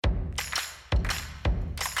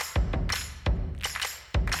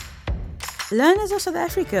Learners of South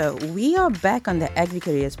Africa, we are back on the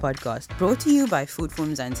AgriCareers podcast, brought to you by Food for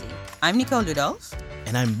Mzansi. I'm Nicole Ludolph.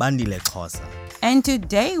 And I'm Bandile Xhosa. And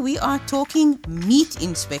today we are talking meat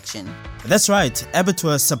inspection. That's right,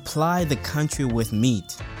 abattoirs supply the country with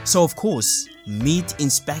meat. So of course, meat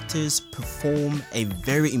inspectors perform a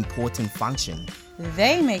very important function.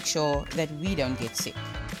 They make sure that we don't get sick.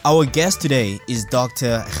 Our guest today is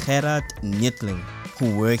Dr Gerhard Neethling,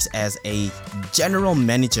 who works as a general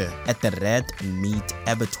manager at the Red Meat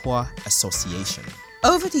Abattoir Association.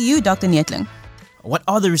 Over to you, Dr. Neethling. What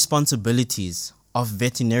are the responsibilities of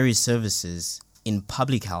veterinary services in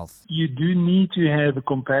public health? You do need to have a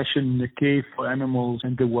compassion, the care for animals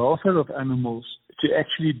and the welfare of animals to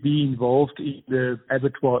actually be involved in the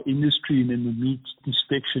abattoir industry and in the meat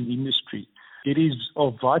inspection industry. It is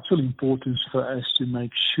of vital importance for us to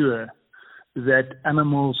make sure that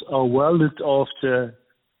animals are well looked after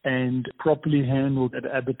and properly handled at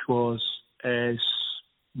abattoirs, as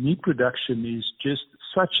meat production is just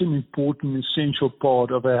such an important, essential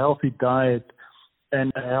part of a healthy diet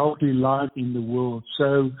and a healthy life in the world.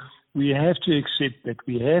 So we have to accept that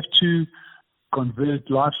we have to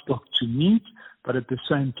convert livestock to meat, but at the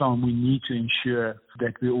same time we need to ensure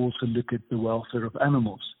that we also look at the welfare of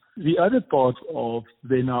animals. The other part of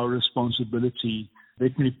then our responsibility,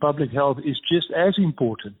 veterinary public health, is just as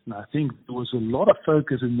important. And I think there was a lot of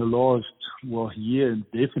focus in the last year, and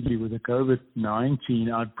definitely with the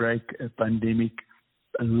COVID-19 outbreak pandemic,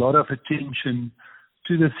 a lot of attention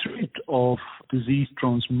to the threat of disease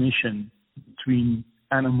transmission between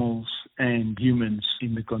animals and humans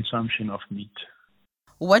in the consumption of meat.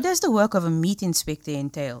 What does the work of a meat inspector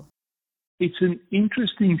entail? It's an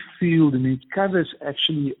interesting field, and it covers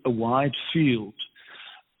actually a wide field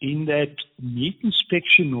in that meat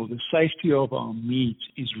inspection or the safety of our meat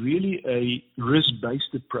is really a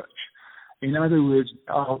risk-based approach. In other words,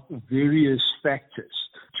 there are various factors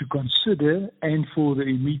to consider and for the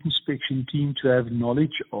meat inspection team to have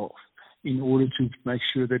knowledge of in order to make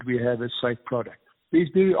sure that we have a safe product. There's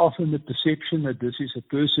very often the perception that this is a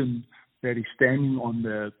person that is standing on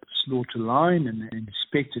the slaughter line and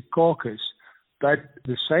inspect a carcass, but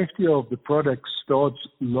the safety of the product starts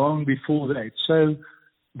long before that. So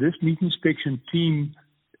this meat inspection team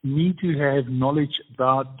need to have knowledge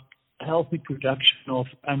about healthy production of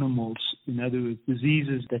animals, in other words,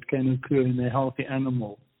 diseases that can occur in a healthy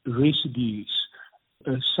animal, residues,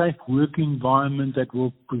 a safe working environment that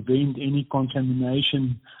will prevent any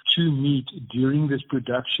contamination to meat during this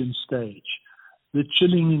production stage. The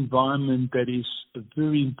chilling environment, that is a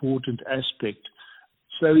very important aspect.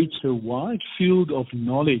 So it's a wide field of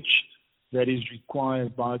knowledge that is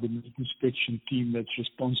required by the meat inspection team that's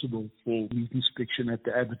responsible for meat inspection at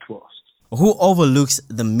the abattoirs. Who overlooks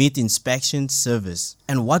the meat inspection service,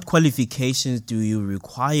 and what qualifications do you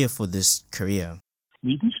require for this career?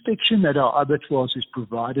 Meat inspection at our abattoirs is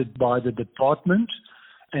provided by the department,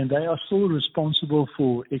 and they are still responsible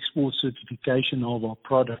for export certification of our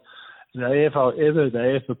product. They have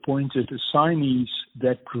appointed assignees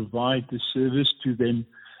that provide the service to them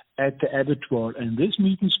at the abattoir, and this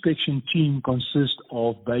meat inspection team consists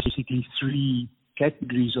of basically three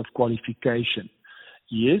categories of qualification.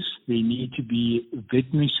 Yes, there need to be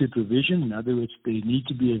veterinary supervision. In other words, there need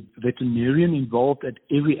to be a veterinarian involved at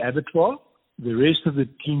every abattoir. The rest of the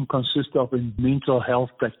team consists of mental health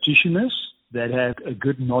practitioners that have a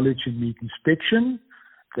good knowledge in meat inspection,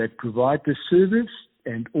 that provide the service,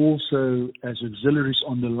 and also as auxiliaries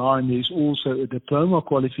on the line, there's also a diploma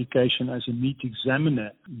qualification as a meat examiner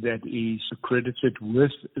that is accredited with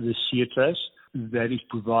the CETAS, that is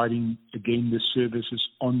providing, again, the services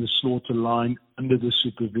on the slaughter line under the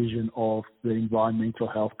supervision of the environmental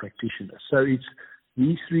health practitioner. So it's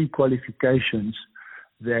these three qualifications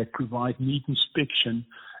that provide meat inspection.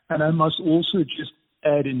 And I must also just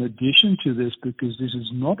add, in addition to this, because this is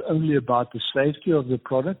not only about the safety of the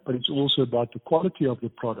product, but it's also about the quality of the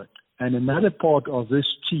product. And another part of this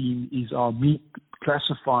team is our meat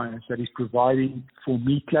classifiers that is providing for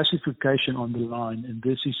meat classification on the line. And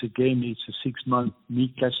this is, again, it's a 6-month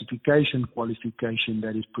meat classification qualification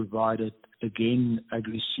that is provided, again,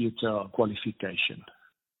 AgriCareers qualification.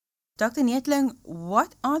 Dr. Neethling,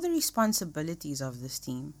 what are the responsibilities of this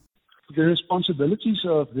team? The responsibilities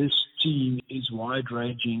of this team is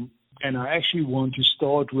wide-ranging, and I actually want to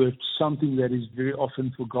start with something that is very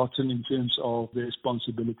often forgotten in terms of the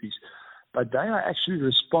responsibilities. But they are actually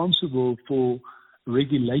responsible for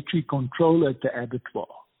regulatory control at the abattoir.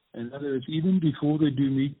 In other words, even before they do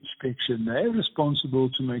meat inspection, they are responsible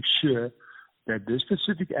to make sure that this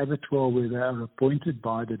specific abattoir where they are appointed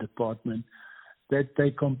by the department, that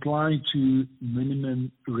they comply to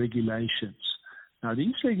minimum regulations. Now,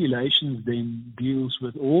 these regulations then deals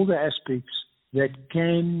with all the aspects that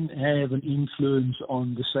can have an influence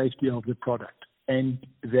on the safety of the product. And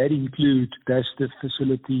that includes, does the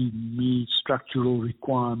facility meet structural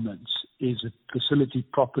requirements? Is the facility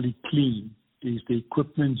properly clean? Is the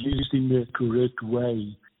equipment used in the correct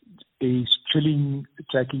way? Is chilling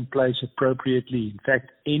taking place appropriately? In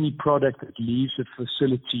fact, any product that leaves a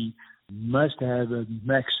facility must have a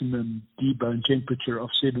maximum debone temperature of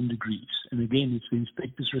 7 degrees. And again, it's the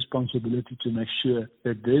inspector's responsibility to make sure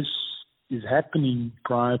that this is happening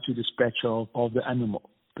prior to dispatch of the animal.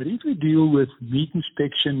 But if we deal with meat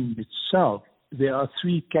inspection itself, there are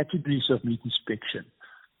 3 categories of meat inspection.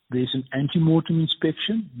 There's an ante-mortem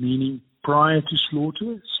inspection, meaning prior to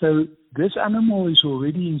slaughter. So this animal is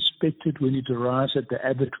already inspected when it arrives at the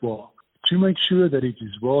abattoir to make sure that it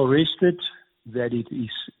is well rested, that it is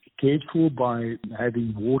cared for by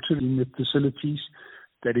having water in the facilities,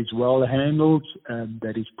 that it's well handled,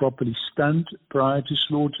 that it's properly stunned prior to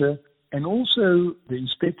slaughter. And also the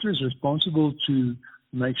inspector is responsible to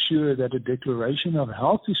make sure that a declaration of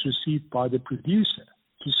health is received by the producer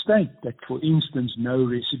to state that, for instance, no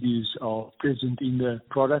residues are present in the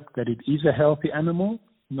product, that it is a healthy animal.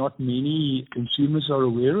 Not many consumers are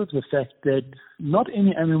aware of the fact that not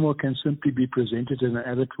any animal can simply be presented in an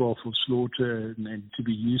abattoir for slaughter and to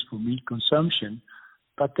be used for meat consumption,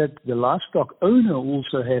 but that the livestock owner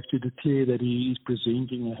also has to declare that he is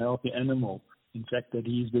presenting a healthy animal. In fact, that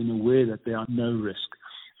he is then aware that there are no risks.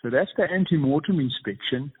 So that's the ante-mortem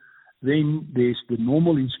inspection. Then there's the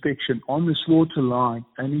normal inspection on the slaughter line,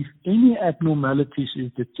 and if any abnormalities is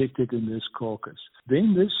detected in this carcass,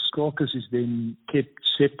 then this carcass is then kept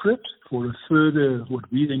separate for a further,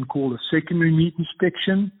 what we then call a secondary meat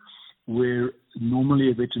inspection, where normally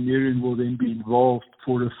a veterinarian will then be involved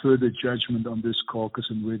for a further judgment on this carcass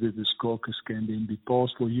and whether this carcass can then be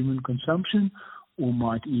passed for human consumption or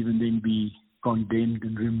might even then be condemned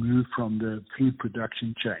and removed from the food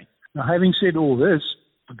production chain. Now, having said all this,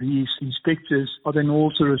 these inspectors are then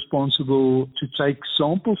also responsible to take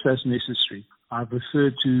samples as necessary. I've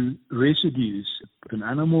referred to residues. If an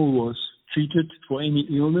animal was treated for any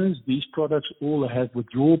illness, these products all have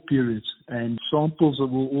withdrawal periods, and samples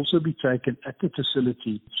will also be taken at the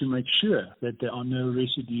facility to make sure that there are no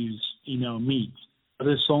residues in our meat.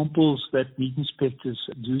 Other samples that meat inspectors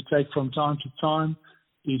do take from time to time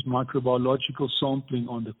is microbiological sampling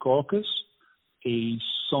on the carcass, is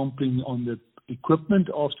sampling on the equipment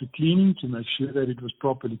after cleaning to make sure that it was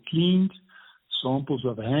properly cleaned, samples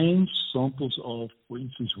of hands, samples of, for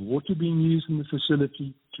instance, water being used in the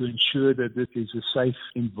facility to ensure that it is a safe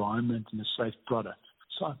environment and a safe product.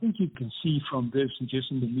 So I think you can see from this, and just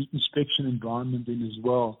in the meat inspection environment then as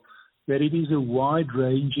well, that it is a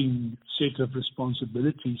wide-ranging set of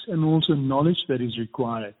responsibilities and also knowledge that is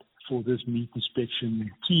required for this meat inspection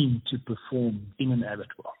team to perform in an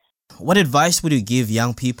abattoir. What advice would you give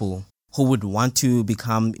young people who would want to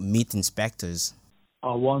become meat inspectors?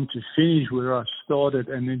 I want to finish where I started,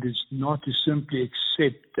 and it is not to simply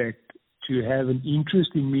accept that to have an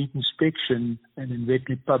interest in meat inspection and in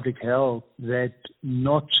veterinary public health, that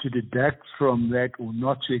not to deduct from that or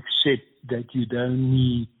not to accept that you don't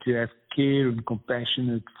need to have care and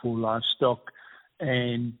compassion for livestock,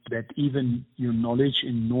 and that even your knowledge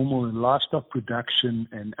in normal livestock production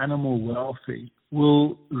and animal welfare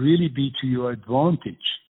will really be to your advantage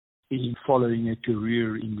in following a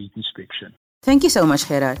career in meat inspection. Thank you so much,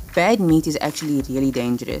 Gerhard. Bad meat is actually really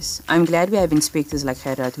dangerous. I'm glad we have inspectors like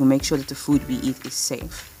Gerhard who make sure that the food we eat is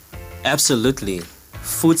safe. Absolutely.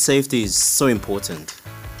 Food safety is so important.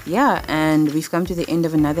 Yeah, and we've come to the end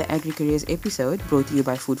of another AgriCareers episode brought to you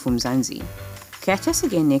by Food from Mzansi. Catch us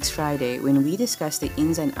again next Friday when we discuss the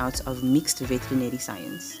ins and outs of mixed veterinary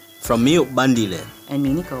science. From me, Bandile. And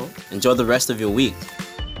me, Nicole. Enjoy the rest of your week.